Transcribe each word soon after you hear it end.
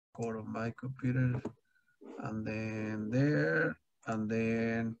record on my computer, and then there, and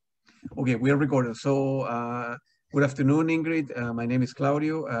then, okay, we are recording. So good afternoon, Ingrid. My name is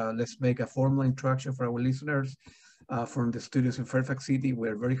Claudio. Let's make a formal introduction for our listeners from the studios in Fairfax City.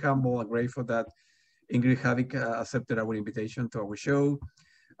 We're very humble and grateful that Ingrid Håvik accepted our invitation to our show.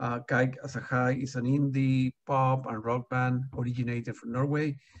 Highasakite is an indie pop and rock band originated from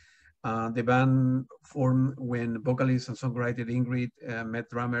Norway. The band formed when vocalist and songwriter Ingrid met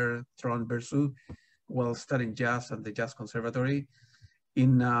drummer Trond Bersu while studying jazz at the Jazz Conservatory.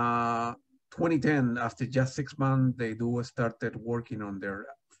 In 2010, after just 6 months, the duo started working on their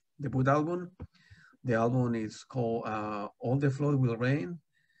debut album. The album is called All the Flood Will Rain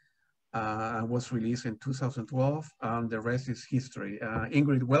and was released in 2012, and the rest is history.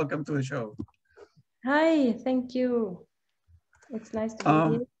 Ingrid, welcome to the show. Hi, thank you. It's nice to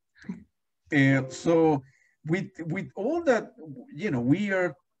be here. So with all that, you know,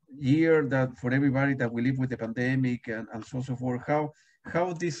 weird year that for everybody that we live with the pandemic and so on so forth, how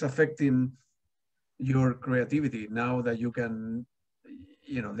this affecting your creativity now that you can,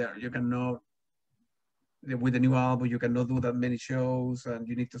 you know, there you cannot, with the new album, you cannot do that many shows and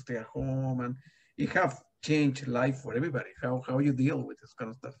you need to stay at home, and it have changed life for everybody. How you deal with this kind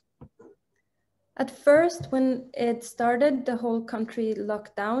of stuff? At first, when it started, the whole country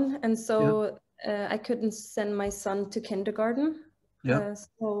locked down, and so I couldn't send my son to kindergarten.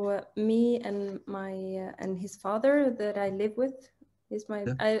 So me and my and his father that I live with, is my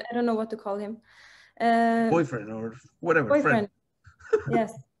I don't know what to call him. Boyfriend or whatever. Boyfriend.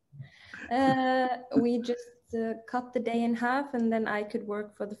 Yes. We just cut the day in half, and then I could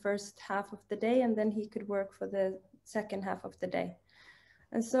work for the first half of the day, and then he could work for the second half of the day.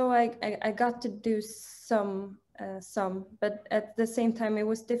 And so I got to do some, but at the same time, it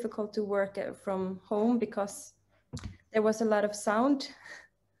was difficult to work from home because there was a lot of sound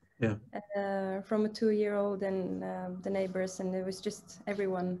from a 2-year-old and the neighbors, and it was just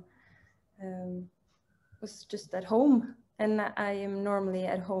everyone was just at home. And I am normally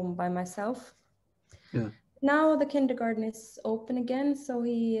at home by myself. Now the kindergarten is open again, so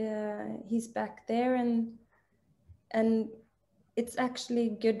he's back there, and it's actually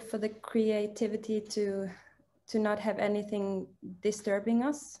good for the creativity to not have anything disturbing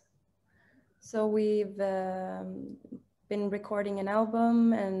us. So we've been recording an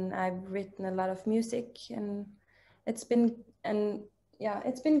album, and I've written a lot of music, and it's been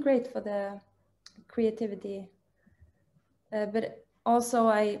great for the creativity. But also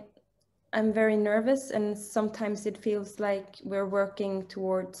I'm very nervous, and sometimes it feels like we're working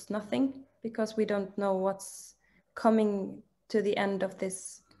towards nothing because we don't know what's coming to the end of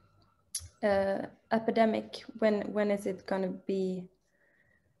this epidemic. When is it going to be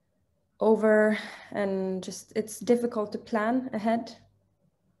over? And just it's difficult to plan ahead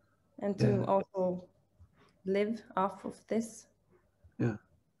and to also live off of this.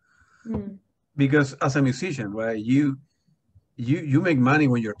 Because as a musician, right, you make money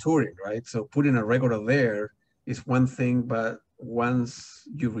when you're touring, right? So putting a record out there is one thing, but once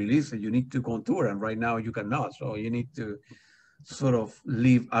you release it, you need to go on tour, and right now you cannot. So you need to sort of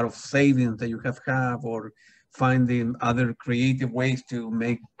live out of savings that you have, or finding other creative ways to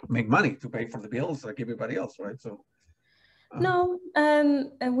make money to pay for the bills like everybody else, right? So no,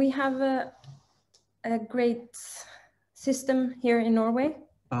 and we have a great system here in Norway.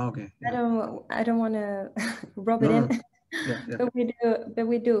 Okay. I don't want to rub it in. But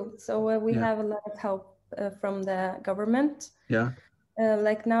we do. So we have a lot of help from the government.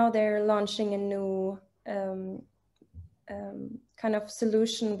 Like now they're launching a new kind of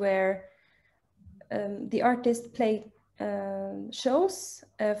solution where the artists play shows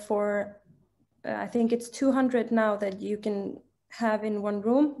for I think it's 200 now that you can have in one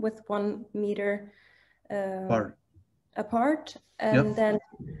room with 1 meter apart, and then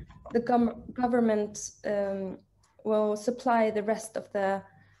the government will supply the rest of the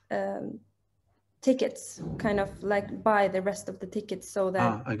tickets, kind of like buy the rest of the tickets, so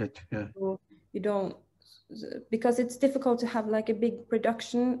that I get you. You don't, because it's difficult to have like a big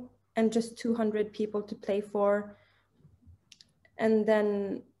production and just 200 people to play for, and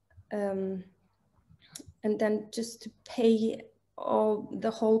then just to pay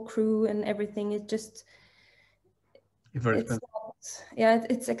the whole crew and everything. It's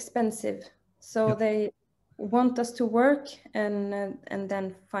expensive. So they want us to work and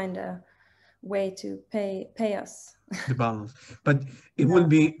then find a way to pay us. The balance. But it will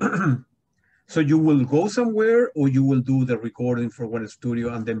be, so you will go somewhere, or you will do the recording for one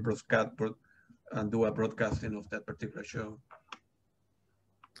studio and then broadcast and do a broadcasting of that particular show?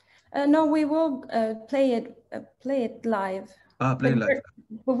 No, we will play it live. Play live.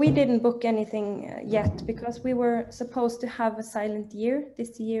 But we didn't book anything yet because we were supposed to have a silent year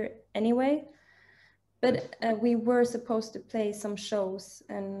this year anyway. But we were supposed to play some shows,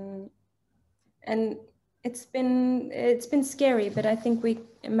 and it's been scary, but I think we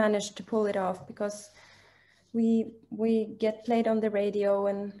managed to pull it off because we get played on the radio,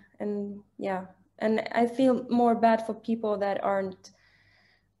 and yeah, and I feel more bad for people that aren't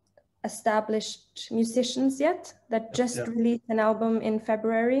established musicians yet, that just released an album in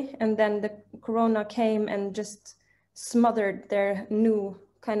February, and then the corona came and just smothered their new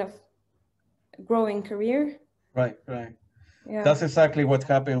kind of growing career. Right. Yeah. That's exactly what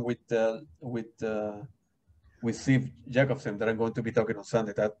happened with Steve Jacobsen, that I'm going to be talking on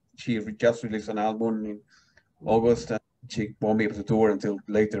Sunday. That she just released an album in August, and she won't be able to tour until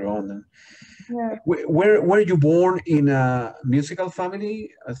later on. And yeah. Were you born in a musical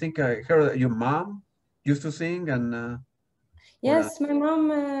family? I think I heard your mom used to sing, and yes, my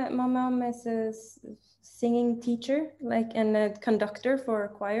mom is a singing teacher, like, and a conductor for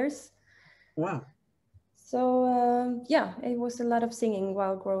choirs. Wow. So yeah, it was a lot of singing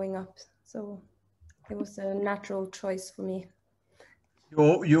while growing up. So it was a natural choice for me.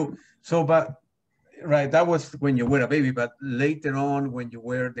 But right, that was when you were a baby, but later on, when you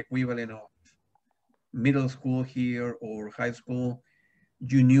were the equivalent of middle school here or high school,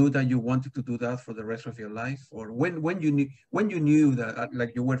 you knew that you wanted to do that for the rest of your life? Or when you knew that,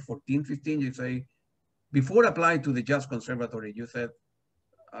 like you were 14, 15, you say, before applying to the jazz conservatory, you said,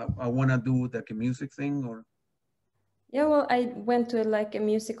 I want to do like a music thing? Or yeah, well, I went to like a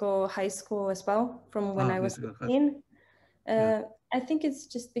musical high school as well from when I was 15. I think it's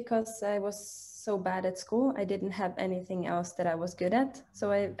just because I was so bad at school. I didn't have anything else that I was good at.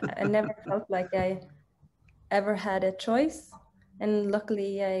 So I never felt like I ever had a choice. And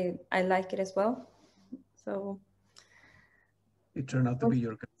luckily I like it as well. So it turned out to be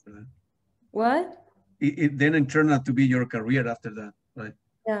your career then. What? It then turned out to be your career after that, right?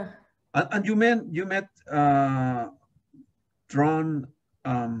 Yeah. And you met Tron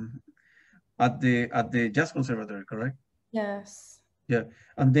at the Jazz Conservatory, correct? Yes. Yeah,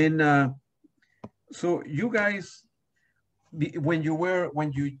 and then so you guys, when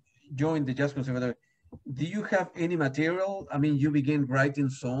you joined the Jazz Conservatory, do you have any material? I mean, you began writing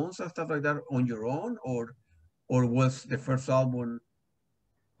songs and stuff like that on your own, or was the first album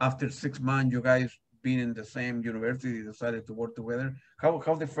after 6 months you guys being in the same university decided to work together?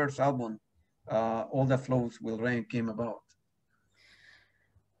 How the first album, All That Flows Will Rain, came about?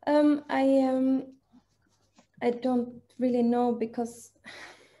 I don't really know because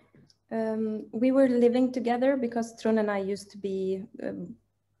we were living together because Trond and I used to be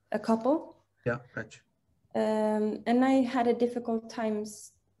a couple. Yeah, gotcha. And I had a difficult time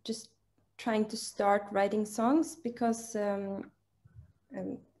just trying to start writing songs because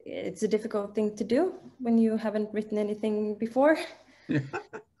it's a difficult thing to do when you haven't written anything before. Yeah.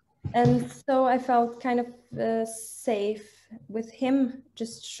 And so I felt kind of safe with him,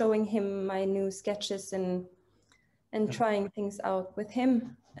 just showing him my new sketches and trying things out with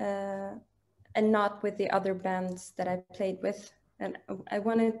him, and not with the other bands that I played with. And I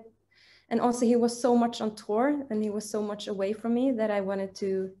wanted, and also he was so much on tour and he was so much away from me that I wanted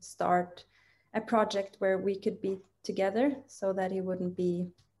to start a project where we could be together so that he wouldn't be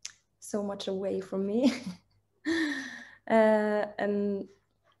so much away from me.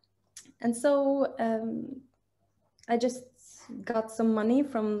 And so I just got some money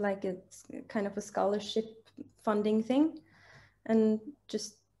from like a kind of a scholarship funding thing and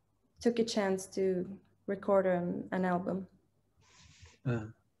just took a chance to record an album.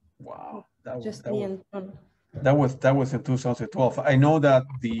 Wow, that was in 2012. I know that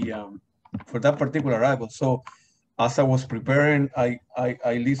for that particular album. So as I was preparing, I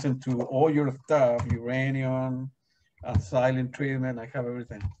listened to all your stuff, Uranium, Silent Treatment. I have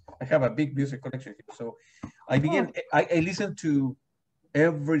everything. I have a big music collection here. So I began. I listened to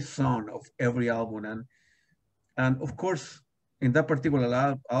every song of every album, and of course, in that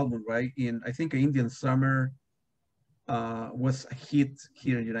particular album, right? I think Indian Summer was a hit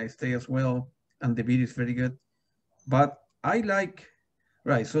here in the United States as well, and the beat is very good. But I like,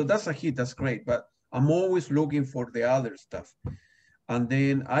 right? So that's a hit. That's great. But I'm always looking for the other stuff, and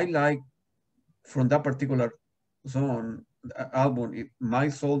then I like from that particular album, My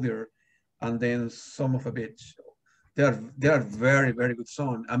Soldier, and then Some of a Bitch. They are very, very good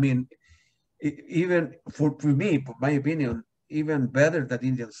songs. I mean, even for me, my opinion, even better than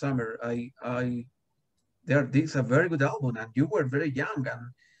Indian Summer. This is a very good album, and you were very young,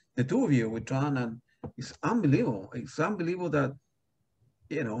 and the two of you with Tron, and it's unbelievable. It's unbelievable that,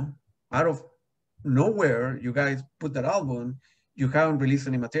 out of nowhere, you guys put that album, you haven't released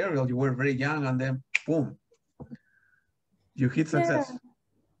any material. You were very young, and then boom, you hit success. Yeah,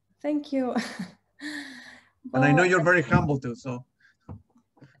 thank you. And I know you're very humble too. So,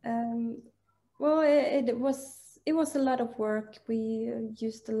 well, it was a lot of work. We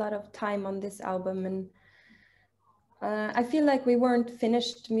used a lot of time on this album, and I feel like we weren't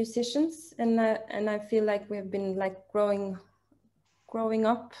finished musicians, and I feel like we've been like growing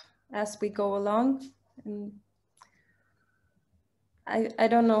up as we go along. And I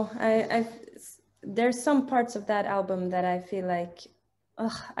don't know. There's some parts of that album that I feel like,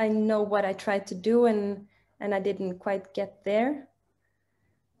 I know what I tried to do, and I didn't quite get there.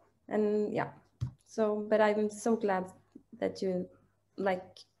 And yeah, so, but I'm so glad that you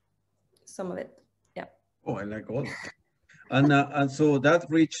like some of it. Yeah. Oh, I like all of it. And so that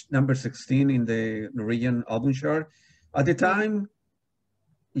reached number 16 in the Norwegian Album Chart. At the time,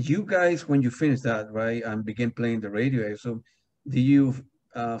 you guys, when you finished that, right, and began playing the radio, so do you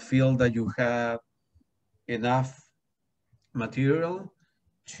feel that you have enough material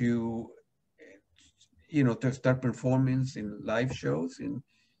to, to start performance in live shows?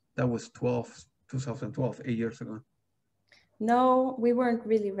 That was 2012, 8 years ago. No, we weren't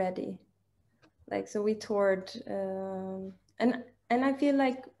really ready. Like, so we toured, and I feel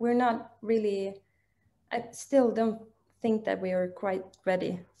like we're not really, I still don't think that we are quite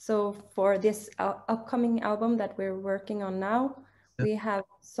ready. So for this upcoming album that we're working on now, we have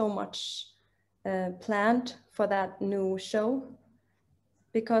so much planned for that new show,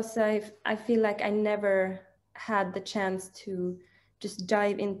 because I feel like I never had the chance to just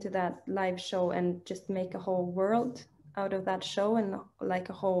dive into that live show and just make a whole world out of that show, and like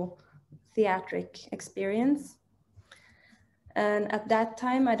a whole theatric experience. And at that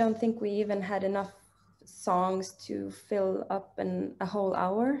time, I don't think we even had enough songs to fill up a whole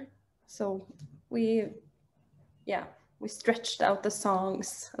hour. So we stretched out the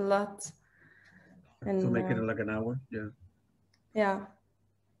songs a lot. And to make it like an hour, yeah. Yeah.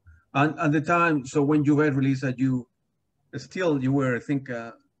 And at the time, so when you had released that, you were, I think,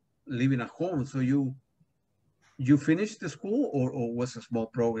 living at home. So you finished the school, or was a small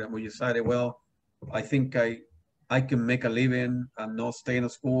program where you decided, well, I think I can make a living and not stay in a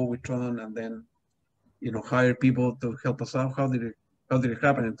school with Tron, and then, hire people to help us out? How did it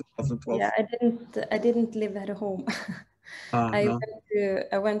happen in 2012? Yeah, I didn't live at home. I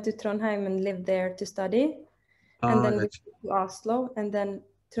went to Trondheim and lived there to study, and then we went to Oslo, and then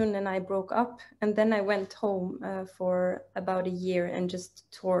Trond and I broke up, and then I went home for about a year and just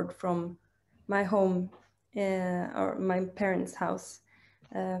toured from my home or my parents' house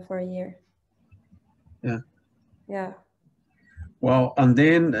for a year. Yeah. Yeah. Well, and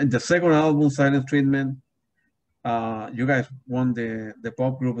then the second album, Silent Treatment, you guys won the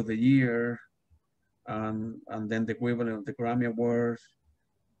Pop Group of the Year, and then the equivalent of the Grammy Awards.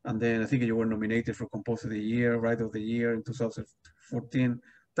 And then I think you were nominated for Composer of the Year, Writer of the Year in 2014.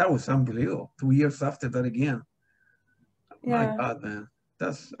 That was unbelievable. 2 years after that again. Yeah. My God, man.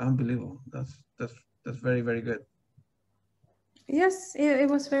 That's unbelievable. That's very, very good. Yes, it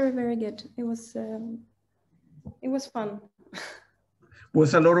was very, very good. It was fun.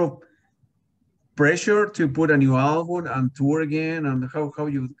 Was a lot of pressure to put a new album and tour again, and how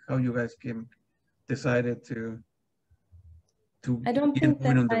you guys decided to I don't think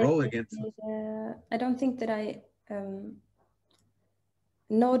that on the road again. I don't think that I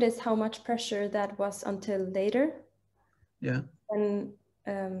noticed how much pressure that was until later. Yeah. And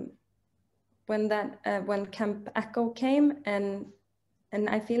when Camp Echo came, and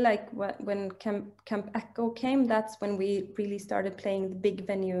I feel like when Camp Echo came, that's when we really started playing the big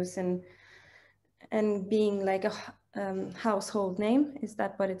venues and being like a household name. Is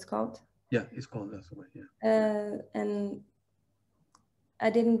that what it's called? Yeah, it's called that way. Yeah. And I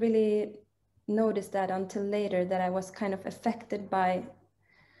didn't really notice that until later, that I was kind of affected by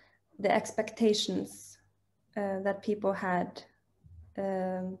the expectations that people had.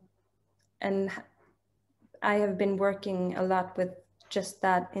 And I have been working a lot with just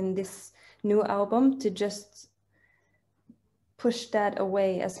that in this new album, to just push that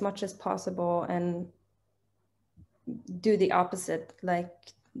away as much as possible and do the opposite.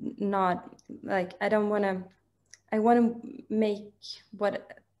 Like, not like, I want to make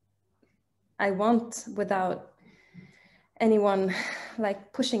what I want without anyone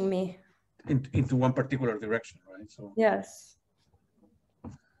like pushing me into one particular direction, right? So yes.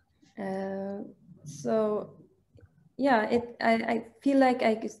 So yeah, I feel like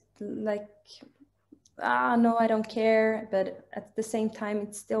I just like, no, I don't care, but at the same time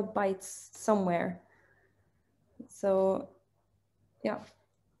it still bites somewhere. So yeah.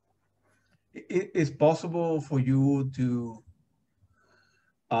 It's possible for you to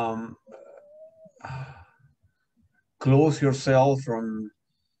um, close yourself from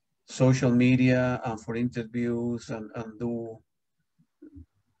social media and for interviews and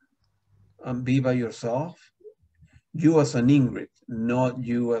be by yourself. You as an Ingrid, not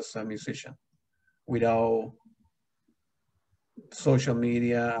you as a musician, without social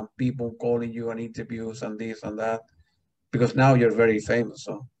media and people calling you on interviews and this and that, because now you're very famous.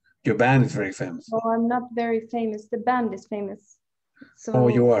 So your band is very famous. Oh, I'm not very famous. The band is famous. So oh,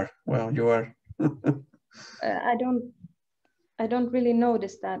 you are. Well, you are. I don't really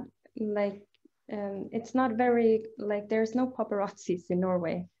notice that. Like, it's not very, like, there's no paparazzis in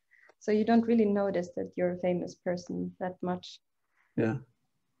Norway, so you don't really notice that you're a famous person that much. Yeah.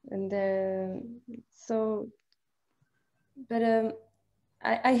 And so, but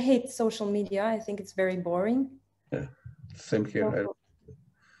I hate social media. I think it's very boring. Yeah, same here.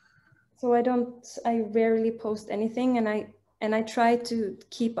 So I rarely post anything, and I try to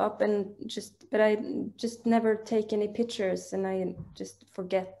keep up but I just never take any pictures, and I just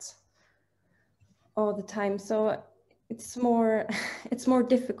forget all the time. So it's more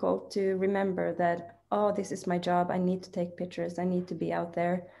difficult to remember that, oh, this is my job. I need to take pictures. I need to be out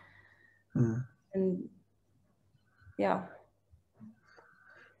there. And yeah.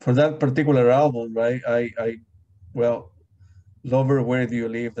 For that particular album, right? Well, Lover, Where Do You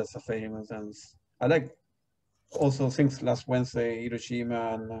Live? That's a famous, and I like also since last Wednesday,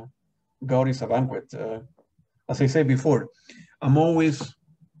 Hiroshima and God is a Banquet. As I said before, I'm always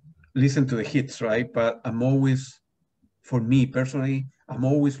listen to the hits, right? But I'm always, for me personally, I'm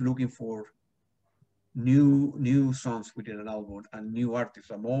always looking for new songs within an album and new artists.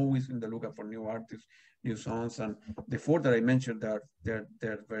 I'm always in the lookout for new artists, new songs, and the four that I mentioned, they're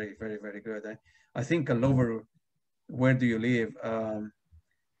very, very, very good. I think a Lover, Where Do You Live?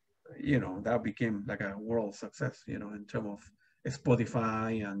 That became like a world success, in terms of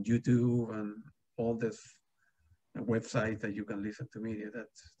Spotify and YouTube and all this website that you can listen to media.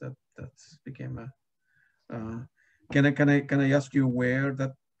 That's became a. Can I ask you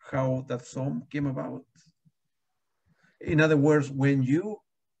how that song came about? In other words, when you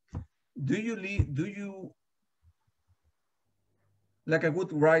like a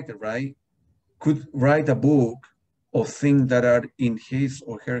good writer, right, could write a book of things that are in his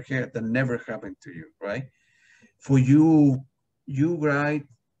or her head that never happened to you, right? For you write,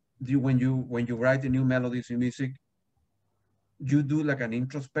 when you write the new melodies in music, you do like an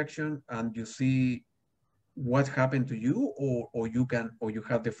introspection and you see what happened to you, or you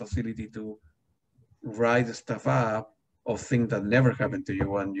have the facility to write stuff up of things that never happened to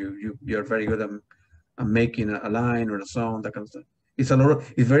you, and you're very good at making a line or a song, that kind of stuff. It's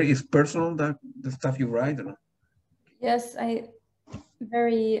personal, that the stuff you write, or not? Yes, I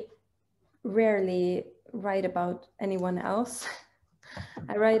very rarely write about anyone else.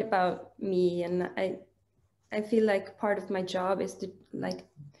 I write about me, and I feel like part of my job is to like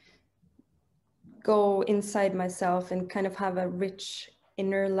go inside myself and kind of have a rich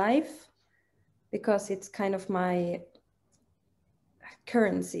inner life, because it's kind of my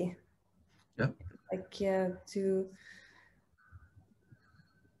currency. Yeah. Like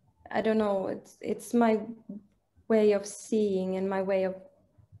I don't know, it's my way of seeing and my way of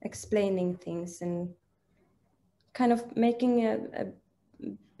explaining things, and kind of making a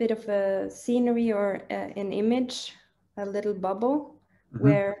bit of a scenery or an image, a little bubble,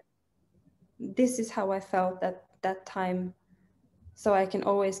 where this is how I felt at that time, so I can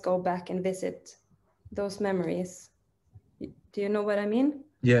always go back and visit those memories. Do you know what I mean?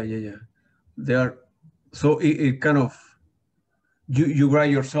 Yeah. So it kind of, you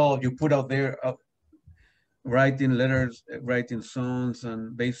write yourself, you put out there, writing letters, writing songs,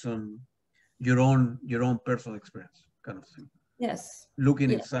 and based on your own personal experience, kind of thing. Yes.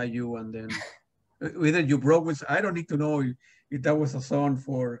 Looking inside you, and then whether you broke with, I don't need to know if that was a song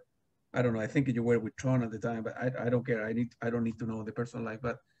for, I don't know, I think you were with Tron at the time, but I don't care. I don't need to know the personal life,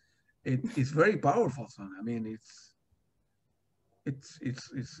 but it's very powerful song. I mean, it's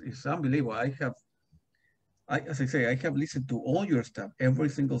unbelievable. As I say, I have listened to all your stuff, every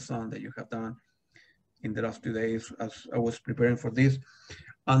single song that you have done in the last 2 days as I was preparing for this.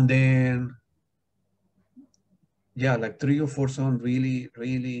 And then, yeah, like 3 or 4 songs really,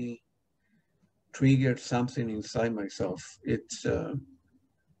 really triggered something inside myself. It's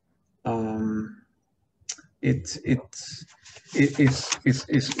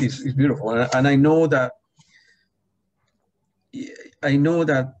beautiful. And I know that,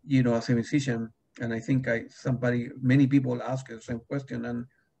 as a musician, and I think many people ask the same question, and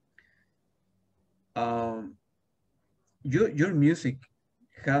your music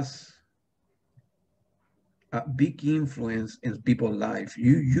has a big influence in people's life.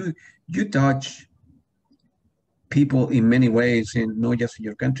 You touch people in many ways, in not just in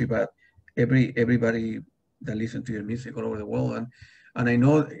your country, but everybody that listen to your music all over the world. And I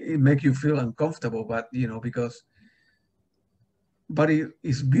know it makes you feel uncomfortable, but but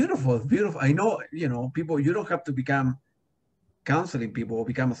it's beautiful. It's beautiful. I know, people, you don't have to become counseling people or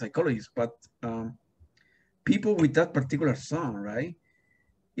become a psychologist, but people with that particular song, right?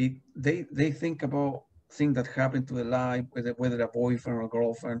 They think about things that happen to their life, whether a boyfriend or a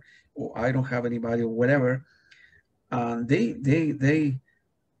girlfriend, or I don't have anybody or whatever. And they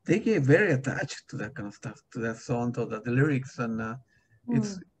get very attached to that kind of stuff, to that song, to the lyrics, and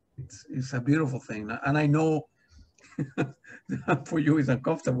it's a beautiful thing. And I know for you it's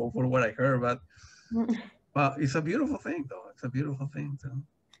uncomfortable for what I heard, but it's a beautiful thing, though. It's a beautiful thing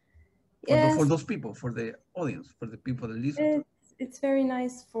for those people, for the audience, for the people that listen. It's very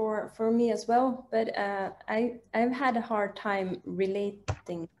nice for me as well, but I've had a hard time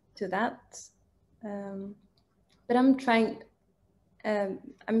relating to that. But I'm trying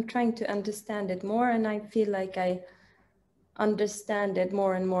to understand it more, and I feel like I understand it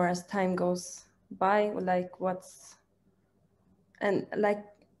more and more as time goes by. Like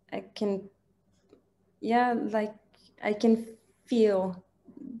I can feel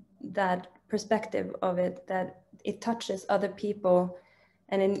that perspective of it, that it touches other people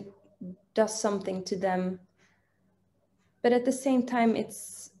and it does something to them. But at the same time,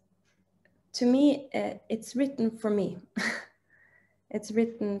 to me, it's written for me. It's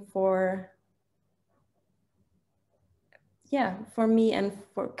written for me, and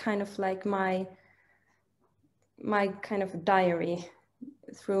for kind of like my kind of diary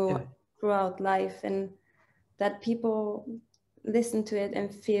throughout life, and that people listen to it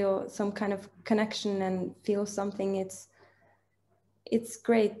and feel some kind of connection and feel something. It's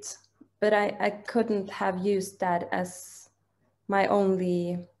great, but I couldn't have used that as my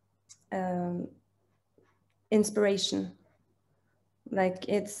only inspiration. Like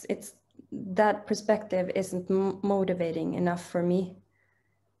it's that perspective isn't motivating enough for me,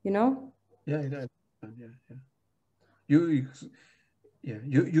 Yeah. You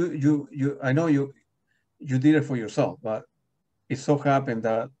I know you did it for yourself, but it so happened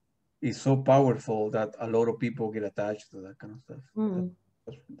that it's so powerful that a lot of people get attached to that kind of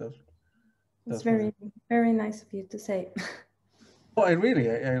stuff. That's very, very nice of you to say. Oh, I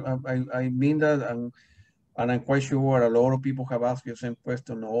mean that, and I'm quite sure a lot of people have asked you the same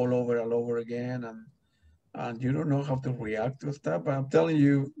question all over again, and you don't know how to react to stuff. But I'm telling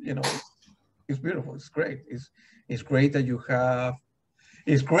you, it's beautiful. It's great. It's great that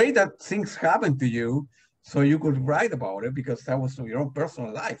it's great that things happen to you, so you could write about it, because that was your own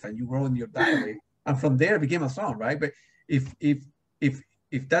personal life, and you wrote in your diary, and from there it became a song, right? But if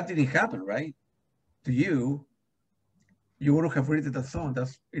that didn't happen, right, to you, you wouldn't have written that song.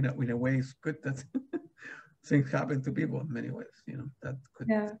 That's in a way, it's good that things happen to people in many ways. That could.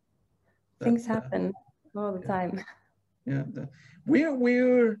 Yeah, things happen all the time. Yeah,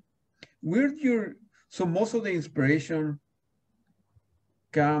 so most of the inspiration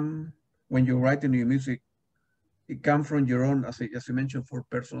come when you write the new music. It comes from your own, as you mentioned, for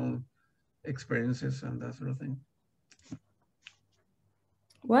personal experiences and that sort of thing.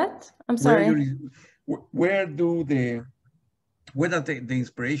 What? I'm sorry. Where does the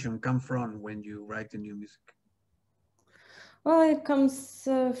inspiration come from when you write the new music? Well, it comes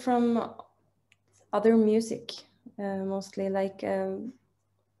from other music, mostly, like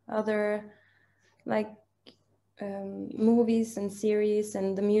other movies and series,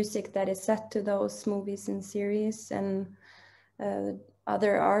 and the music that is set to those movies and series, and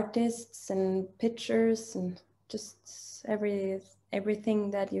other artists and pictures, and just everything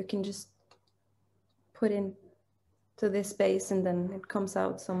that you can just put into this space, and then it comes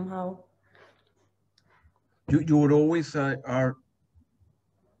out somehow. You would always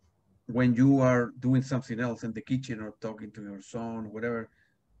when you are doing something else in the kitchen or talking to your son or whatever,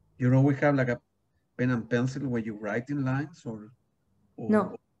 you always have like a pen and pencil where you write in lines, or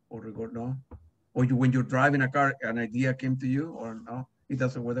no, or no, or when you're driving a car, an idea came to you, or no, it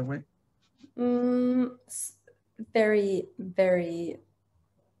doesn't work that way? Very, very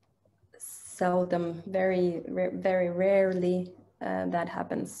seldom, very rarely that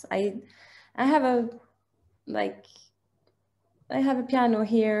happens. I have a piano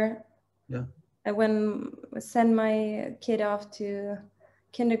here. Yeah. I send my kid off to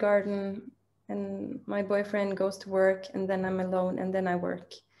kindergarten, and my boyfriend goes to work, and then I'm alone, and then I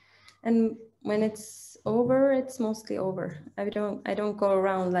work. And when it's over, it's mostly over. I don't go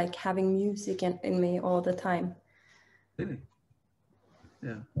around like having music in me all the time. Really?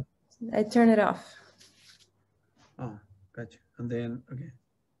 Yeah. I turn it off. Oh, gotcha. And then, okay.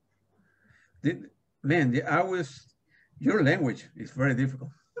 Man, your language is very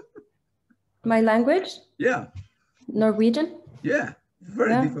difficult. My language? Yeah. Norwegian? Yeah,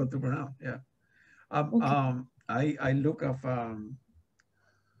 very difficult to pronounce. Yeah. I look up.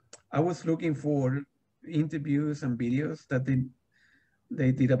 I was looking for interviews and videos that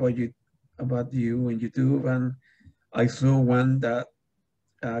they did about you on YouTube, and I saw one that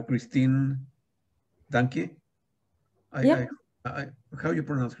Christine Danke. How you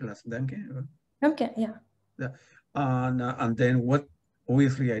pronounce her last name? Danke? Okay, yeah. Yeah. And then what?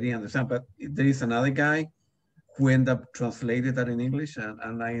 Obviously, I didn't understand, but there is another guy who ended up translated that in English,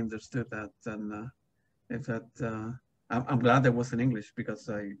 and I understood that. And if that, I'm glad that was in English, because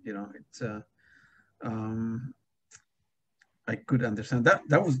it's I could understand that.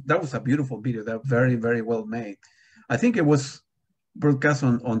 That was a beautiful video. That very, very well made. I think it was broadcast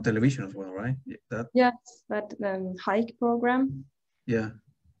on television as well, right? Yes, that hike program. Yeah.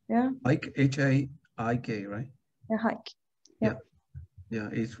 Yeah. Hike, Haik, right? Yeah, hike. Yeah. Yeah.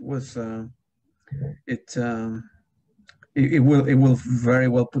 It was. It will very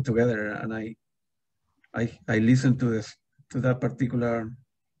well put together, and I listened to that particular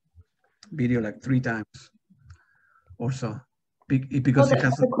video like 3 times or so, because it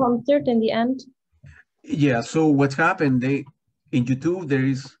has the concert in the end. Yeah. So what happened? In YouTube there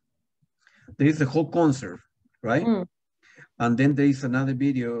is the whole concert, right? And then there is another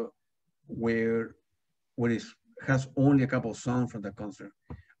video where it has only a couple of songs from the concert,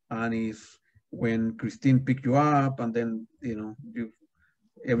 and it's when Christine picked you up, and then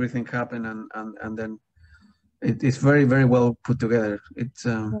everything happened, and then it's very, very well put together. It's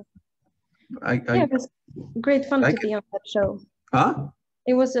it was great fun to be on that show. Huh?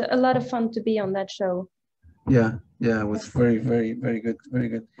 It was a lot of fun to be on that show. Yeah, it was very, very, very good, very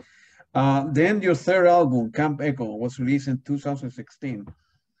good. Then your third album, Camp Echo, was released in 2016.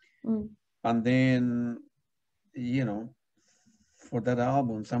 And then, for that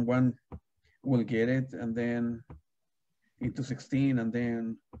album, someone will get it, and then into 16, and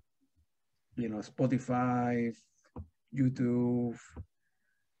then, Spotify, YouTube,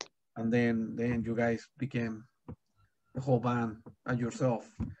 and then you guys became the whole band and yourself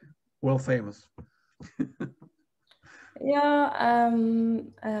world famous. Yeah,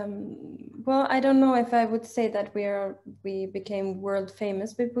 well, I don't know if I would say that we became world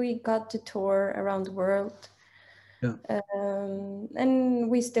famous, but we got to tour around the world. Yeah. And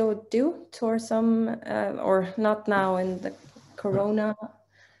we still do tour some, or not now in the Corona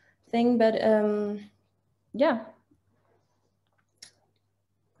thing, but yeah,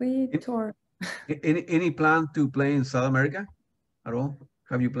 we tour. Any plan to play in South America at all?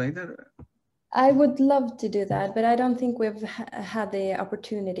 Have you played there? I would love to do that, but I don't think we've had the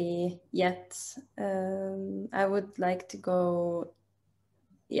opportunity yet. I would like to go,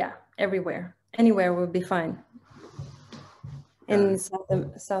 everywhere. Anywhere would be fine. In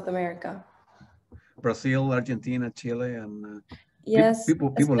South America. Brazil, Argentina, Chile, and yes,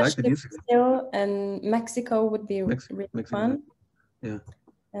 people like the music. Brazil and Mexico would be really fun. Yeah.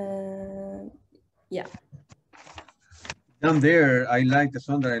 Yeah. Down there, I like the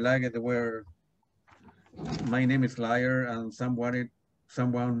song that I like it where my name is Liar, and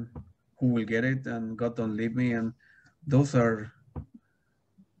someone who will get it, and God don't leave me, and those are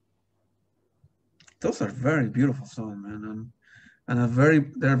very beautiful songs, man, and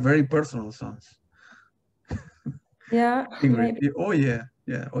they're very personal songs. Yeah. Maybe. Oh yeah.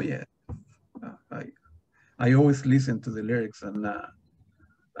 I always listen to the lyrics, and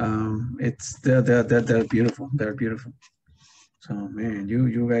they're beautiful. They're beautiful. So man,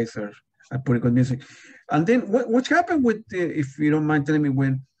 you guys are pretty good music. And then what happened with if you don't mind telling me,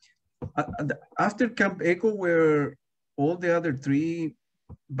 when after Camp Echo, where all the other 3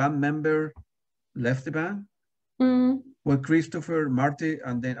 band members left the band? Well, Christopher, Marty,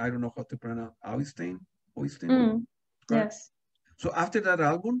 and then I don't know how to pronounce Oystein. Right? Yes. So after that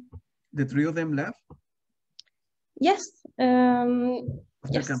album, the 3 of them left? Yes. After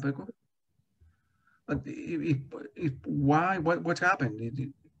yes. Camp Echo? Why? What happened?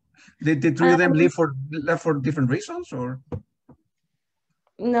 Did the 3 of them left for different reasons, or?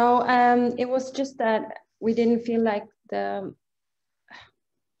 No, it was just that we didn't feel like the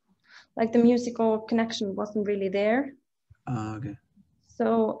musical connection wasn't really there. Okay.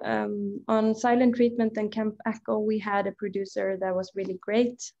 So on Silent Treatment and Camp Echo, we had a producer that was really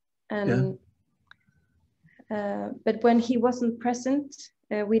great, and but when he wasn't present,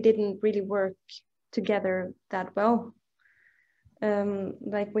 we didn't really work together that well.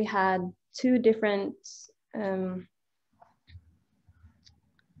 Like we had 2 different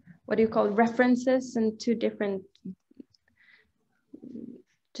what do you call it, references, and 2 different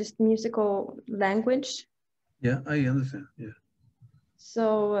just musical language. Yeah, I understand. Yeah.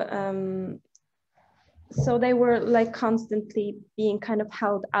 So so they were like constantly being kind of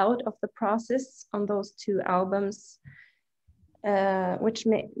held out of the process on those 2 albums, which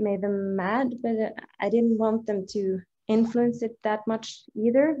made them mad, but I didn't want them to influence it that much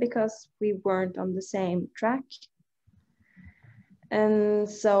either, because we weren't on the same track. And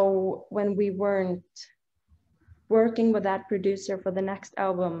so when we weren't working with that producer for the next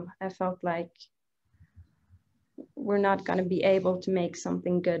album, I felt like we're not going to be able to make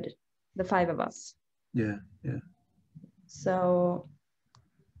something good, the 5 of us. Yeah, yeah. So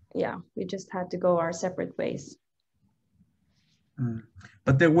yeah, we just had to go our separate ways.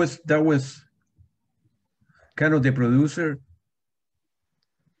 But that was kind of the producer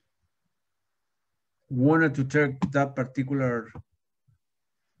wanted to take that particular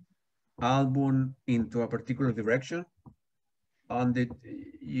album into a particular direction, and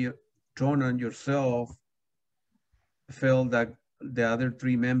John and yourself felt that the other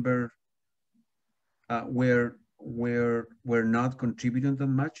 3 members were not contributing that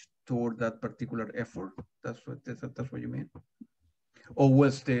much toward that particular effort. That's what you mean? Or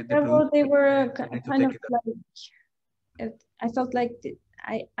was the yeah, well, they were kind of like, I felt like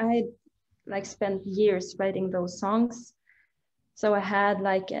I like spent years writing those songs, so I had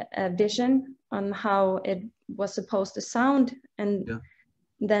like a vision on how it was supposed to sound, and yeah.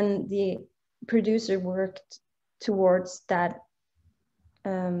 Then the producer worked towards that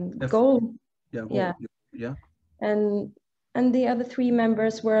goal. Yeah, yeah. And the other 3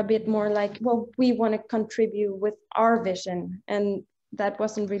 members were a bit more like, well, we want to contribute with our vision, and that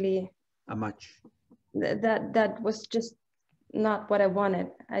wasn't really a match. That was just not what I wanted.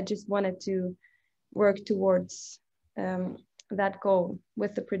 I just wanted to work towards that goal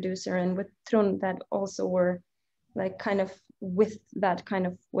with the producer and with Trond, that also were like kind of with that kind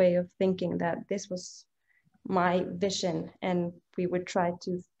of way of thinking, that this was my vision, and we would try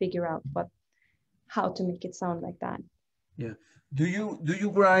to figure out how to make it sound like that. Yeah. Do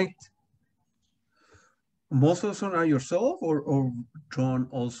you write most of the song are yourself, or Trond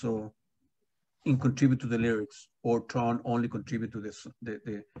also contribute to the lyrics, or Trond only contribute to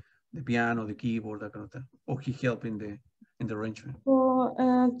the piano, the keyboard, that kind of thing, or he help in the arrangement? Well,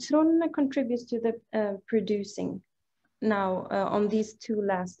 Trond contributes to the producing now on these 2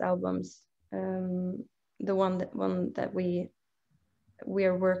 last albums. The one that we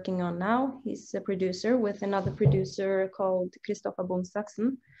are working on now, he's a producer with another producer called Christoffer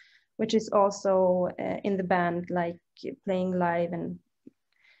Vestrheim, which is also in the band, like playing live.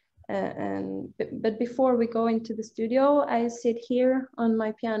 But before we go into the studio, I sit here on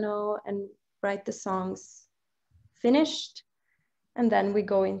my piano and write the songs finished, and then we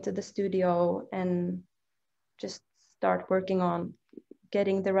go into the studio and just start working on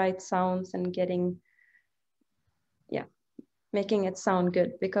getting the right sounds and making it sound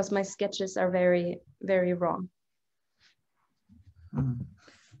good, because my sketches are very, very raw.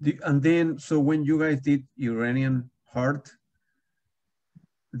 And then, so when you guys did Iranian Heart,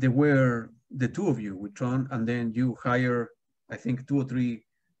 there were the 2 of you with Trond, and then you hire, I think, 2 or 3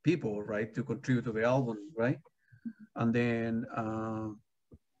 people, right, to contribute to the album, right? And then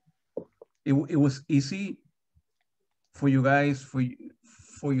it was easy for you guys,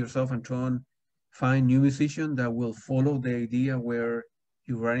 for yourself and Trond, find new musicians that will follow the idea where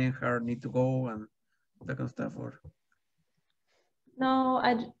Iranian Heart need to go and that kind of stuff, or? No,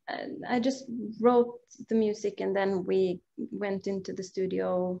 I just wrote the music, and then we went into the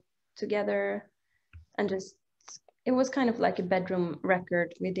studio together, and it was kind of like a bedroom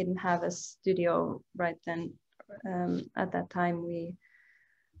record. We didn't have a studio right then. At that time, we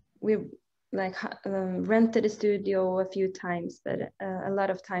like rented a studio a few times, but a lot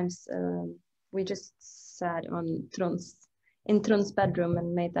of times we just sat in Trond's bedroom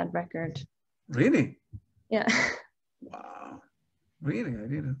and made that record. Really? Yeah. Wow. Really? I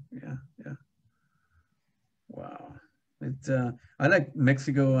didn't. Yeah. Wow. I like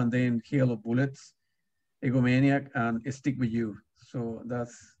Mexico, and then Hail of Bullets, Egomaniac, and Stick With You. So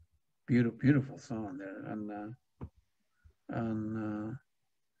that's beautiful song there.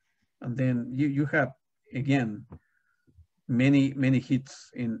 And then you have, again, many hits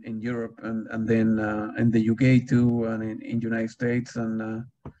in Europe, and then in the UK too, and in United States, and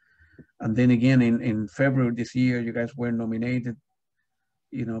then again in February this year, you guys were nominated,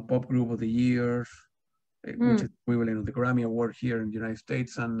 Pop Group of the Year, which is equivalent of the Grammy Award here in the United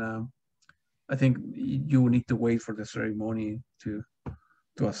States, and I think you need to wait for the ceremony to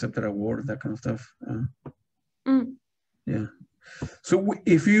accept that award, that kind of stuff. Yeah. So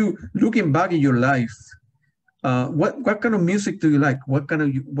if you looking back in your life, What kind of music do you like? What kind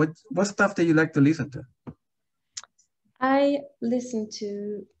of what stuff do you like to listen to? I listen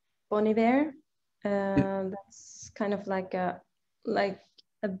to Bon Iver. That's kind of like a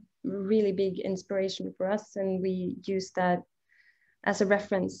really big inspiration for us, and we use that as a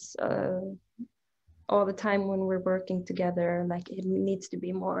reference all the time when we're working together. Like it needs to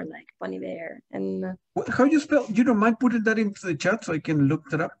be more like Bon Iver. And how you spell? You don't mind putting that into the chat so I can look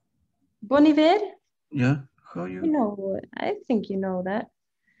that up? Bon Iver? Yeah. How you? You know, I think you know that.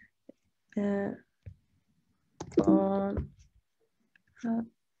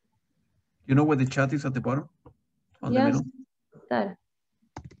 You know where the chat is at the bottom? On the middle? There.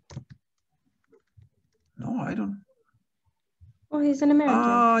 No, I don't. Oh, he's an American.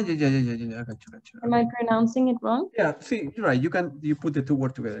 Ah, yeah. I got you. Am I pronouncing it wrong? Yeah, see, you're right. You put the two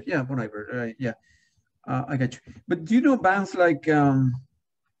words together. Yeah, Bon Iver. Yeah, I got you. But do you know bands like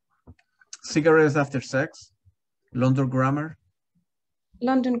Cigarettes After Sex, London Grammar?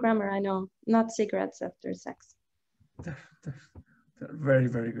 London Grammar, I know. Not Cigarettes After Sex. They're very,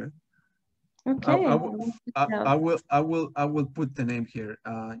 very good. Okay. I will put the name here.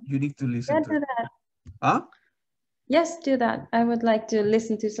 You need to listen to do that. Huh? Yes, do that. I would like to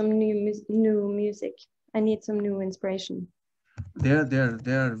listen to some new music. I need some new inspiration. They're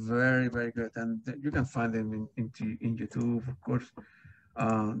very, very good, and you can find them in YouTube, of course.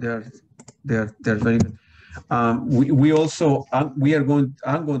 They're very good. We also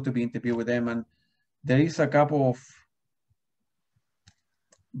I'm going to be interviewed with them, and there is a couple of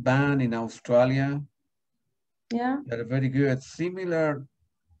band in Australia. Yeah. That are very good. Similar.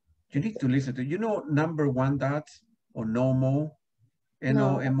 You need to listen to. You know, Number One Dots or No Mo,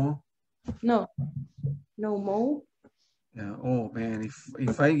 NOMO. No Mo. Yeah. Oh man,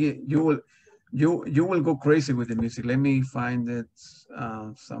 if I get you will go crazy with the music. Let me find it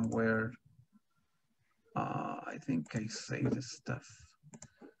somewhere. I think I saved the stuff.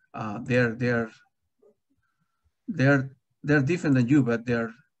 They're different than you, but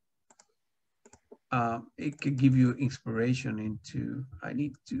they're it could give you inspiration into. I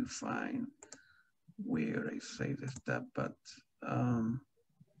need to find where I say the stuff, but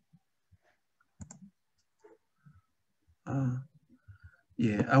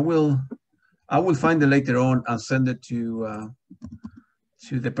yeah, I will find it later on and send it to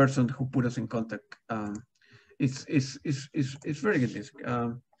the person who put us in contact. It's very good music.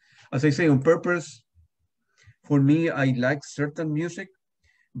 As I say, on purpose, for me, I like certain music,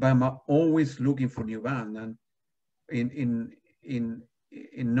 but I'm always looking for new band. And in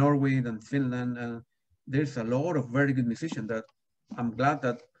Norway and Finland, there's a lot of very good musicians that I'm glad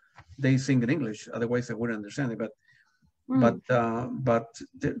that they sing in English. Otherwise, I wouldn't understand it. But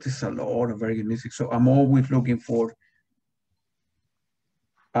there's a lot of very good music. So I'm always looking for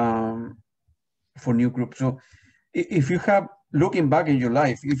new groups. So if you have, looking back in your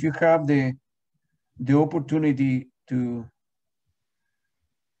life, if you have the opportunity to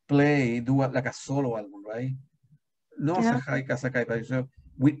do like a solo album, right? No, Highasakite. So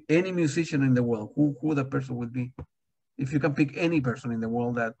with any musician in the world, who the person would be? If you can pick any person in the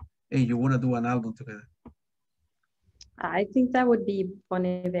world that, hey, you want to do an album together. I think that would be Bon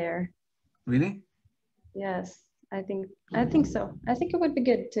Iver. Really? Yes, I think so. I think it would be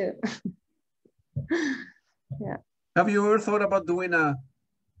good too. Yeah. Have you ever thought about doing a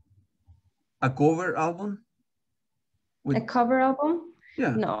cover album? A cover album?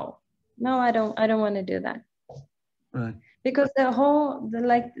 Yeah. No, I don't want to do that. Right. Because the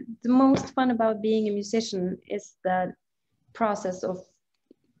most fun about being a musician is the process of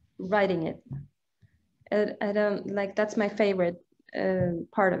writing it. I don't like, that's my favorite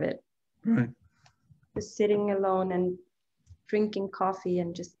part of it. Right. Just sitting alone and drinking coffee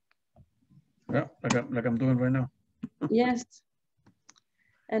and just. Yeah, like I'm doing right now. Yes.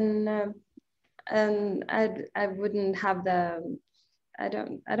 And I wouldn't have I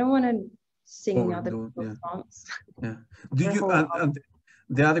don't want to sing other people's songs. Yeah. Do you?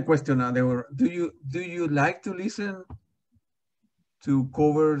 The other question do you like to listen to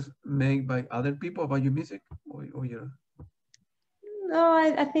covers made by other people about your music, or your? No,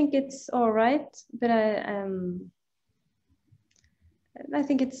 I think it's all right, but I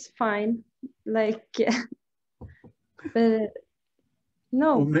think it's fine. Like, but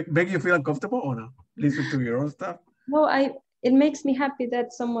no. Make you feel uncomfortable or no? Listen to your own stuff. No, it makes me happy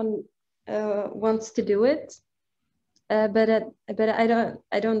that someone wants to do it, but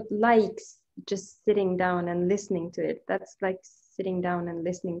I don't like just sitting down and listening to it. That's like sitting down and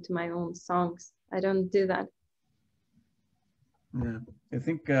listening to my own songs. I don't do that. Yeah, I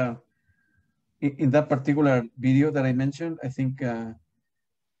think in that particular video that I mentioned, I think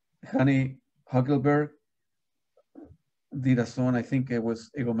Honey Huckleberg did a song, I think it was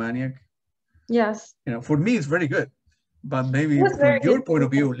Egomaniac. Yes. You know, for me, it's very good. But maybe from your point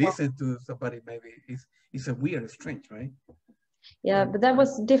of view, listen to somebody, maybe it's a weird, strange, right? Yeah, but that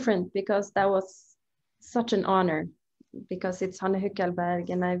was different because that was such an honor, because it's Hanne Huckelberg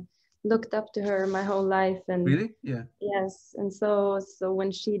and I've looked up to her my whole life. And really? Yeah. Yes, and so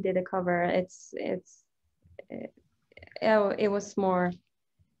when she did a cover, it was more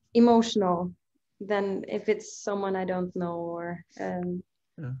emotional than if it's someone I don't know or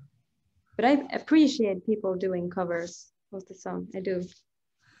Yeah. But I appreciate people doing covers of the song. I do.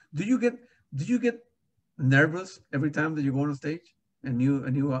 Do you get nervous every time that you go on stage? A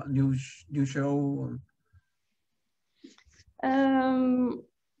new show?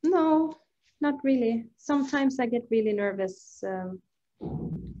 No, not really. Sometimes I get really nervous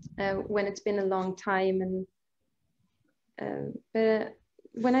when it's been a long time, and but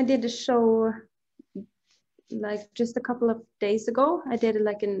when I did a show like just a couple of days ago, I did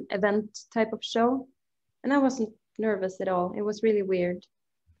like an event type of show, and I wasn't nervous at all. It was really weird.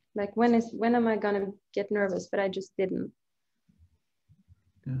 Like when am I gonna get nervous? But I just didn't.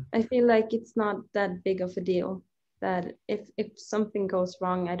 Yeah. I feel like it's not that big of a deal. That if something goes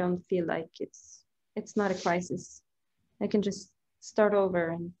wrong, I don't feel like it's not a crisis. I can just start over.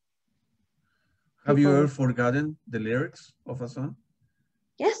 And have you ever forgotten the lyrics of a song?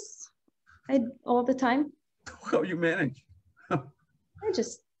 Yes, all the time. How you manage? I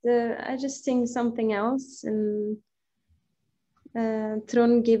just sing something else, and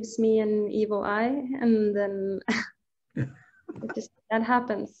Trond gives me an evil eye, and then yeah. That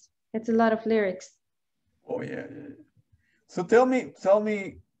happens. It's a lot of lyrics. Oh yeah. So tell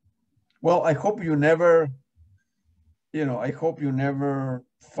me. Well, I hope you never. I hope you never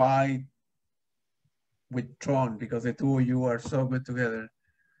fight with Trond, because the two of you are so good together.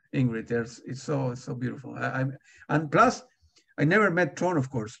 Ingrid, it's so beautiful. And plus, I never met Trond, of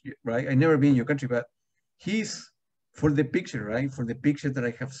course, right? I never been in your country, but he's for the picture, right? For the picture that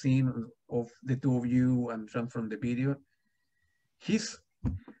I have seen of the two of you and some from the video,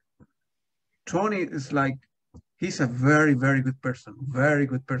 Trond is like, he's a very, very good person,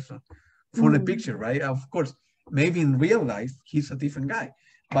 for the picture, right? Of course, maybe in real life, he's a different guy,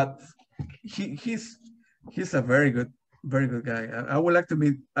 but he's a very good guy. I would like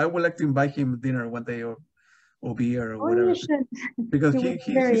to invite him dinner one day, or beer, or whatever, because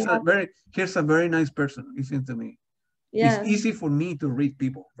he's a very nice person. It seems to me. Yes. It's easy for me to read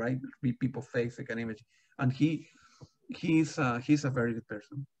people, right? Read people's face, like an image, and he's a very good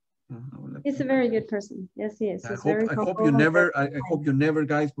person. He's a very good person. Yes, he is. I hope you never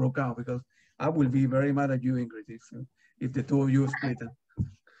guys broke out, because I will be very mad at you, Ingrid, if the two of you split.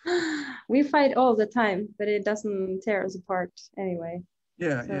 We fight all the time, but it doesn't tear us apart anyway.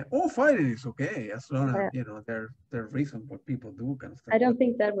 Yeah, so. Yeah. All fighting is okay, as long as there's reason what people do kind of stuff. I don't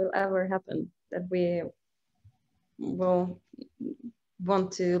think that will ever happen, that we will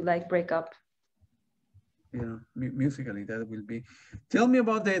want to like break up. Musically, that will be. Tell me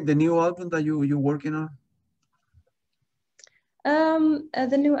about the new album that you're working on.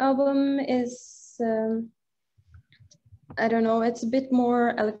 The new album is I don't know, it's a bit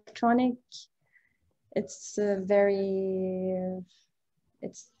more electronic. It's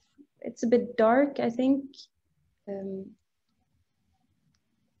it's a bit dark, I think, and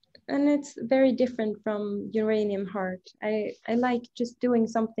it's very different from Uranium Heart. I like just doing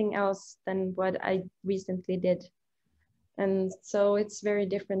something else than what I recently did, and so it's very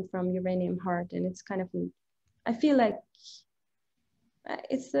different from Uranium Heart, and it's kind of, I feel like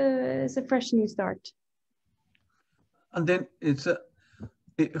it's a fresh new start. And then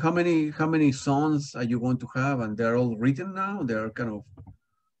how many songs are you going to have? And they're all written now? They're kind of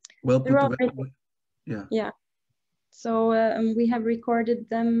well put together? Yeah. Yeah. So we have recorded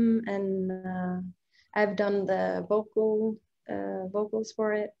them, and I've done the vocals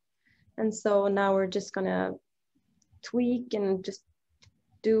for it. And so now we're just gonna tweak and just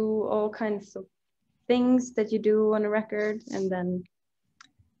do all kinds of things that you do on a record, and then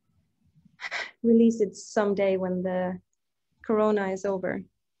release it someday when the Corona is over.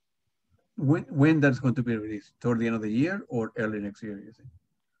 When that's going to be released? Toward the end of the year or early next year, you think?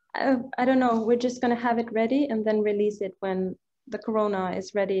 I don't know. We're just going to have it ready and then release it when the Corona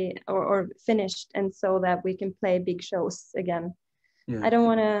is ready or finished, and so that we can play big shows again. Yeah. I don't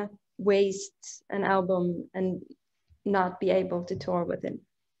want to waste an album and not be able to tour with it.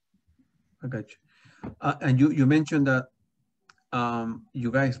 I got you. And you mentioned that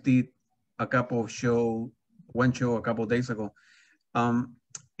you guys did a couple of one show a couple of days ago.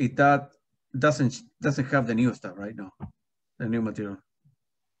 That doesn't have the new stuff right now, the new material.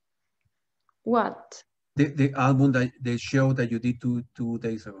 What? The album that the show that you did two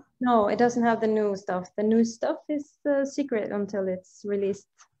days ago? No, it doesn't have the new stuff. The new stuff is secret until it's released.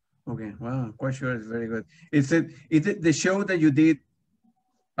 Okay, wow, I'm quite sure it's very good. Is it the show that you did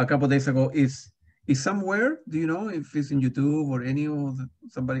a couple of days ago is somewhere? Do you know if it's in YouTube or any of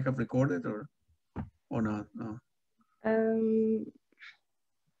somebody have recorded or not? No.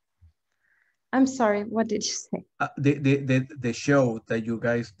 I'm sorry. What did you say? The show that you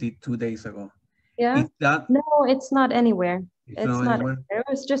guys did 2 days ago. Yeah. No, it's not anywhere. It's not anywhere. It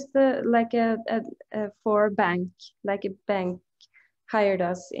was just like a for a bank, like a bank hired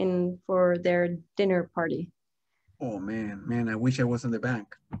us in for their dinner party. Oh man, I wish I was in the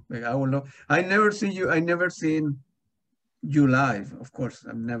bank. Like, I would love. I never seen you live. Of course,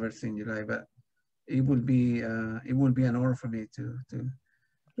 I've never seen you live, but it would be an honor for me to.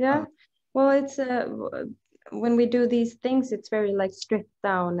 Yeah, well, it's when we do these things, it's very like stripped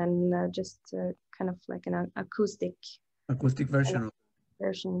down and just kind of like an acoustic version.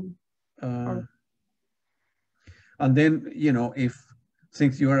 And then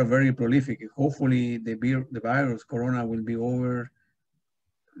since you are very prolific, hopefully the virus, Corona, will be over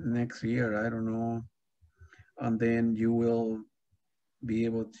next year. I don't know, and then you will be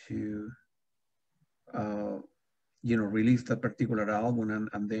able to, release that particular album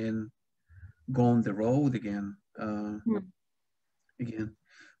and then go on the road again. Again,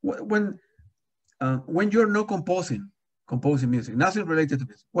 when you're not composing music, nothing related to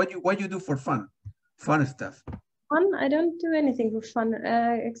this, what you do for fun stuff? Fun? I don't do anything for fun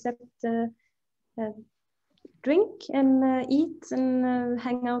except drink and eat and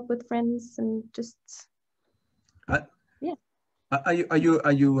hang out with friends and just yeah. Are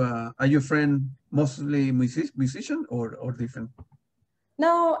you friend mostly musician or different?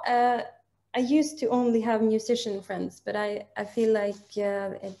 No, I used to only have musician friends, but I feel like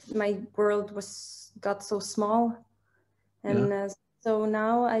my world got so small, and so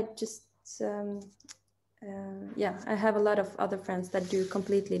now I just I have a lot of other friends that do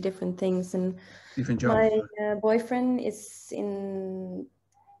completely different things, and different jobs. My boyfriend is in,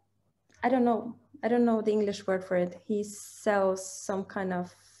 I don't know the English word for it. He sells some kind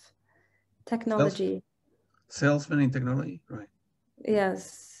of technology. Salesman in technology, right?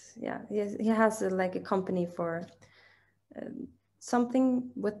 Yes. Yeah, he has like a company for something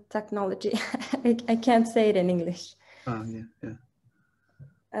with technology. I can't say it in English.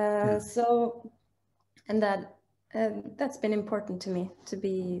 So, and that's been important to me, to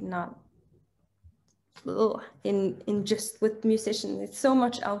be not in just with musicians. It's so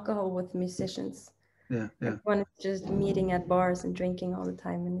much alcohol with musicians. Everyone is just meeting at bars and drinking all the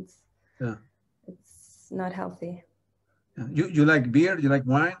time, and it's not healthy. You like beer? You like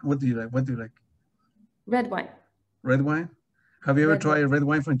wine? What do you like? Red wine. Red wine? Have you ever tried red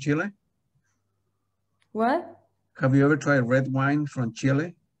wine from Chile? What? Have you ever tried red wine from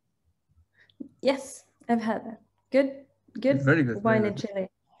Chile? Yes, I've had that. Good. It's very good wine in Chile.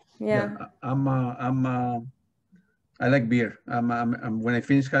 Yeah. I like beer. When I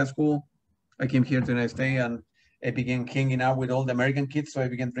finished high school, I came here to the United States and I began hanging out with all the American kids, so I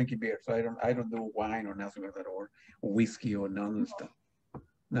began drinking beer. So I don't do wine or nothing like that, or whiskey or none of that stuff.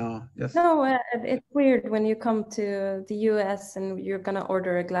 No, it's weird when you come to the US and you're gonna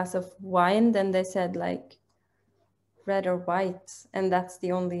order a glass of wine, then they said like red or white, and that's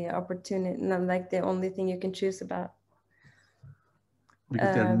the only opportunity, not like the only thing you can choose about.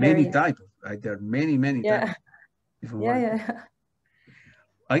 Because there are many types, right? There are many types. Yeah.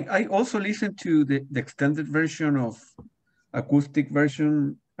 I also listened to the extended version of acoustic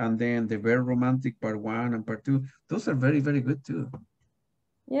version, and then the very romantic part 1 and part 2. Those are very, very good too.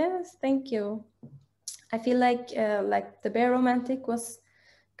 Yes, thank you. I feel like the Bare Romantic was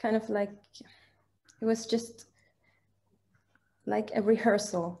kind of like, it was just like a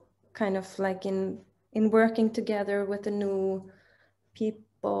rehearsal, kind of like in working together with the new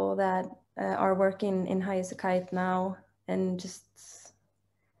people that are working in Highasakite now, and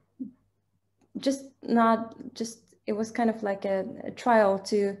it was kind of like a trial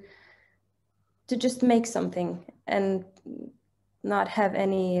to just make something and not have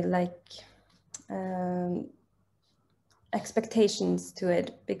any like expectations to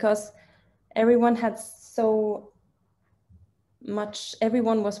it, because everyone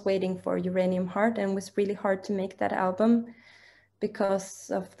was waiting for Uranium Heart, and it was really hard to make that album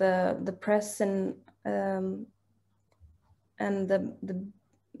because of the press and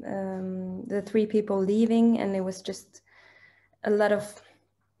the 3 people leaving, and it was just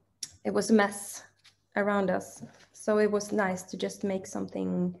it was a mess around us. So it was nice to just make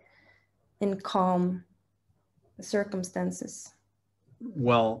something in calm circumstances.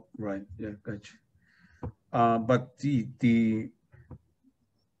 Well, right, yeah, gotcha. But you're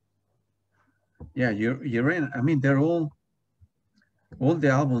in. I mean, they're all the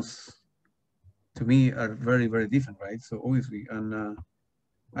albums to me are very, very different, right? So obviously, and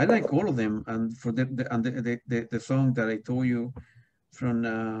I like all of them. And for the song that I told you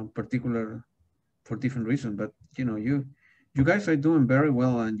from particular for different reasons, but you guys are doing very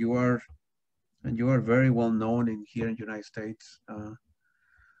well, and you are very well known here in the United States, and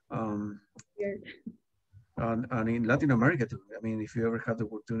in Latin America too. I mean, if you ever have the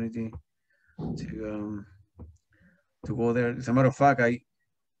opportunity to go there, as a matter of fact,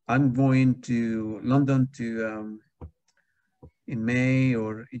 I'm going to London to in May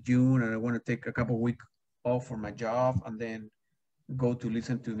or June, and I want to take a couple of weeks off for my job, and then go to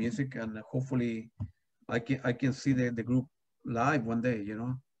listen to music, and hopefully I can see the group live one day.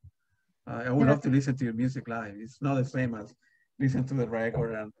 I would love to listen to your music live. It's not the same as listen to the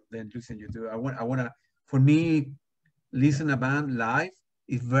record and then listen to you. I want to, for me, listen a band live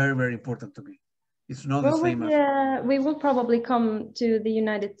is very, very important to me. It's not the same as. We will probably come to the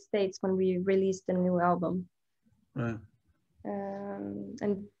United States when we release the new album. Right.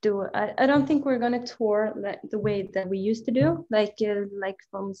 And I don't think we're gonna tour the way that we used to do, like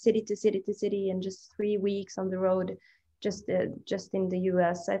from city to city to city and just 3 weeks on the road, just in the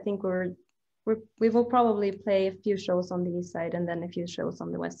US. I think we will probably play a few shows on the east side and then a few shows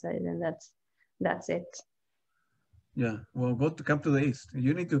on the west side, and that's it. Yeah, well, come to the east.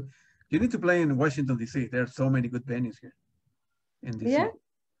 You need to play in Washington DC. There are so many good venues here in DC. Yeah.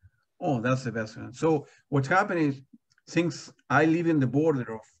 Oh, that's the best one. So what's happening is, since I live in the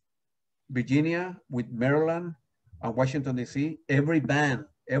border of Virginia with Maryland and Washington DC, every band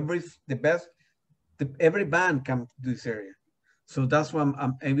comes to this area. So that's why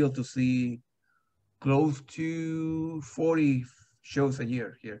I'm able to see close to 40 shows a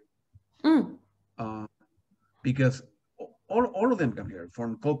year here. Because all of them come here,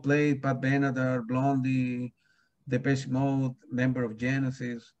 from Coldplay, Pat Benatar, Blondie, Depeche Mode, member of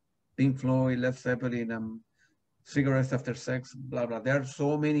Genesis, Pink Floyd, Led Zeppelin, Cigarettes After Sex, blah, blah. There are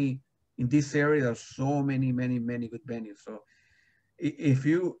so many, in this area, there are so many, many, many good venues. So if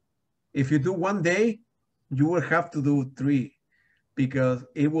you do one day, you will have to do 3 because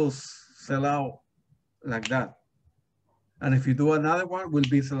it will sell out like that. And if you do another one, will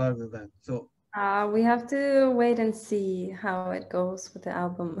be sold out like that. So we have to wait and see how it goes with the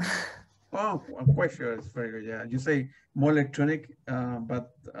album. Oh, I'm quite sure it's very good. Yeah, you say more electronic,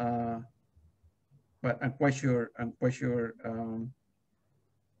 but I'm quite sure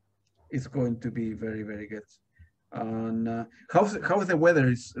it's going to be very, very good. And how's the weather?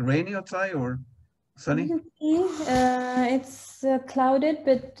 Is it rainy outside or sunny? It's clouded,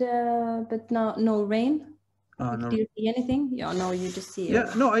 but no rain. No. Do you see anything? Yeah, no, you just see it.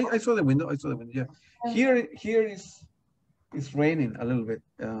 Yeah, no, I saw the window. Yeah, here it's raining a little bit.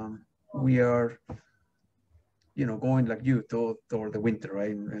 We are, going like you toward the winter,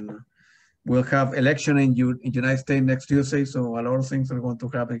 right? And we'll have election in United States next Tuesday, so a lot of things are going to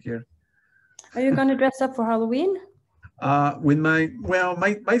happen here. Are you going to dress up for Halloween? With my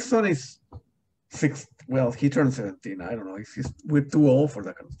son is 6. Well, he turned 17. I don't know. We're too old for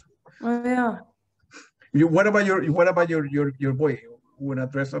that kind of stuff. Oh yeah. What about your boy? Would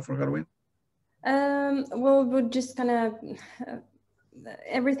not dress up for Halloween? Well, we're just gonna.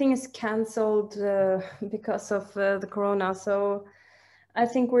 Everything is canceled because of the corona, so I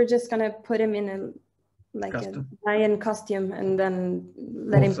think we're just gonna put him in a lion costume and then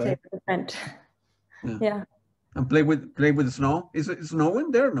let him play with a friend. Yeah. And play with the snow. Is it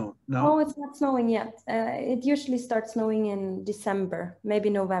snowing there? No. No, it's not snowing yet. It usually starts snowing in December, maybe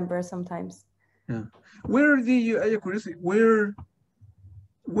November sometimes. Yeah. Where did you? Curiosity. Where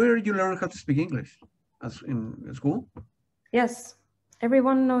you learn how to speak English? As in school? Yes.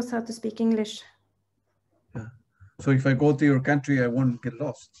 Everyone knows how to speak English. Yeah. So if I go to your country, I won't get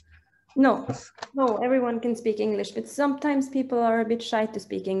lost. No, everyone can speak English, but sometimes people are a bit shy to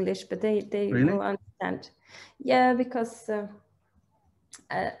speak English, but they really? will understand. Yeah, because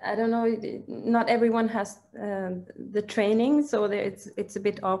I don't know, not everyone has the training, so it's a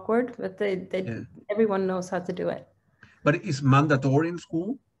bit awkward, but everyone knows how to do it. But it's mandatory in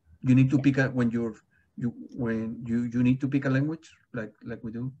school? You need to pick when you need to pick a language like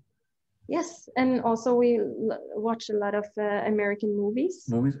we do? Yes, and also we watch a lot of American movies.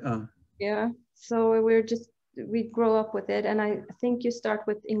 Yeah, so we grow up with it, and I think you start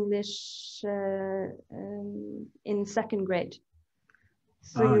with English in 2nd grade.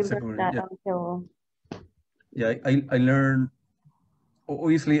 So you learn that until. Yeah, I learned.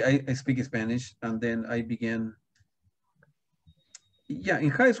 Obviously, I speak Spanish, and then I began. Yeah, in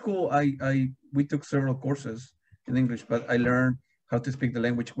high school, we took several courses in English, but I learned how to speak the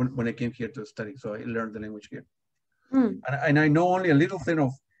language when I came here to study. So I learned the language here. And I know only a little thing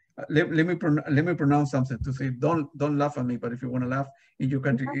of, let me pronounce something to say, don't laugh at me, but if you want to laugh in your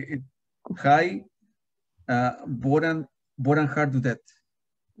country, hi, hvordan har du det?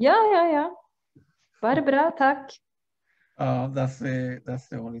 Ja. Bara bra, tack. That's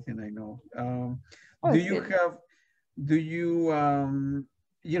the only thing I know.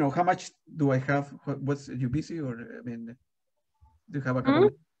 You know, how much do I have? What's, you busy, or, I mean, do you have a couple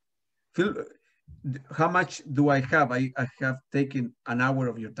of, how much do I have? I have taken an hour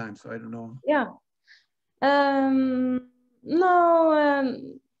of your time, so I don't know. Yeah. No,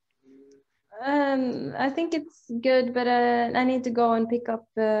 I think it's good, but I need to go and pick up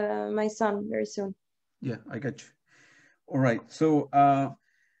my son very soon. Yeah, I got you. All right. So,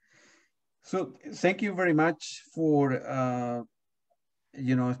 so thank you very much for,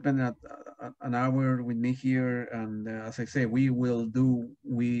 you know, spending an hour with me here. And as I say, we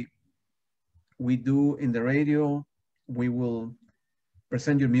do in the radio, we will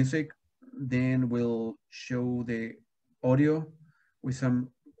present your music, then we'll show the audio with some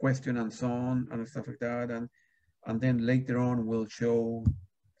question and so on and stuff like that. And then later on, we'll show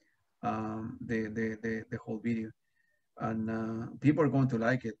the whole video. And people are going to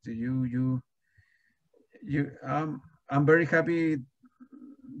like it. I'm very happy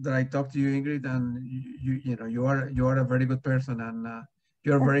that I talked to you, Ingrid, and you know, you are a very good person, and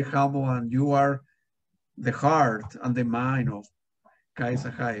you're very humble, and you are the heart and the mind of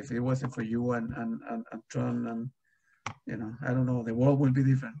Highasakite. If it wasn't for you and Tron, and, you know, I don't know, the world will be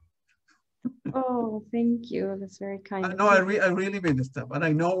different. Oh, thank you. That's very kind. No, I really mean this stuff. And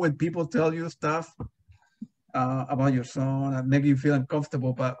I know when people tell you stuff about your son and make you feel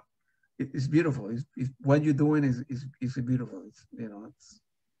uncomfortable, but it's beautiful. It's what you're doing is beautiful. It's, you know,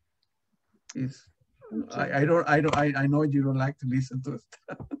 I know you don't like to listen to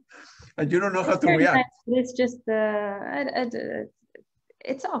stuff, and you don't know how to react. Nice. It's just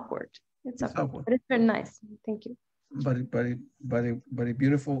it's awkward. It's awkward, but it's very nice. Thank you. But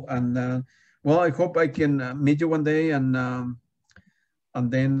beautiful. And well, I hope I can meet you one day and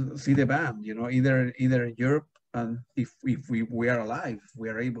then see the band. You know, either in Europe, and if we are alive, we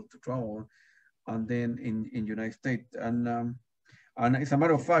are able to travel, and then in United States. And as a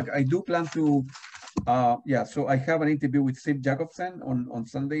matter of fact, I do plan to. Yeah, so I have an interview with Siv Jacobsen on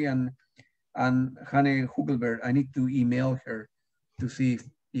Sunday, and Hanne Hugelberg. I need to email her to see if,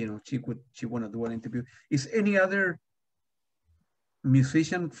 you know, she want to do an interview. Is any other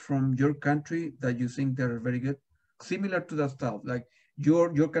musician from your country that you think they're very good, similar to that style, like your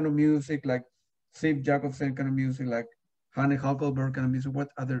kind of music, like Siv Jacobsen kind of music, like Hanne Hugelberg kind of music? What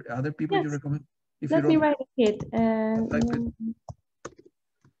other people you recommend? Let me write it.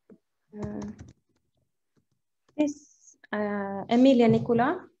 This Emilia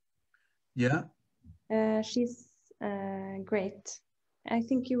Nicola. Yeah. She's great. I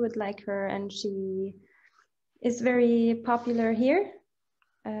think you would like her, and she is very popular here.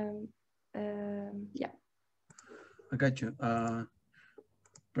 Yeah. I got you.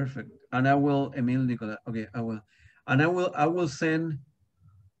 Perfect. And I will, Emilia Nicola. Okay, I will. And I will send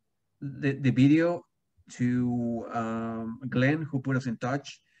the video to Glenn, who put us in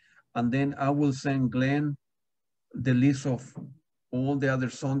touch. And then I will send Glenn the list of all the other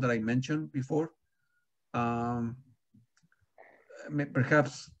songs that I mentioned before.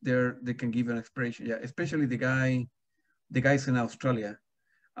 Perhaps they can give an expression. Yeah, especially the guys in Australia.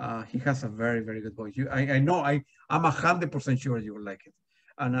 He has a very, very good voice. I know, I'm 100% sure you will like it.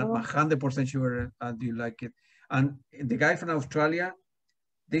 And I'm 100% sure you like it. And the guy from Australia,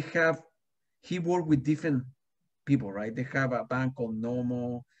 he worked with different people, right? They have a band called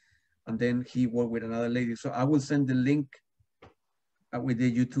Nomo, and then he worked with another lady. So I will send the link with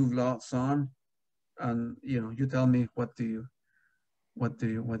the YouTube song, and, you know, you tell me what do you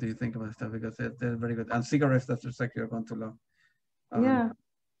think about stuff, because they're very good. And Cigarettes, that's exactly you're going to love. Yeah.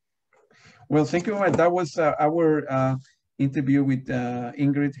 Well, thank you very much. That was our interview with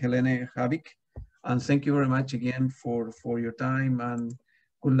Ingrid Helene Håvik, and thank you very much again for your time, and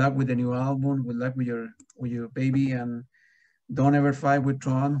good luck with the new album. Good luck with your baby, and don't ever fight with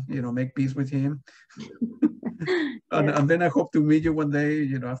Tron. You know, make peace with him. And then I hope to meet you one day,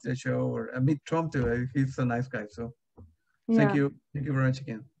 you know, after the show, or meet Trump too. He's a nice guy. So thank you very much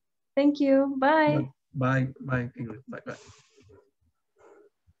again. Thank you. Bye. Bye, Ingrid. Bye.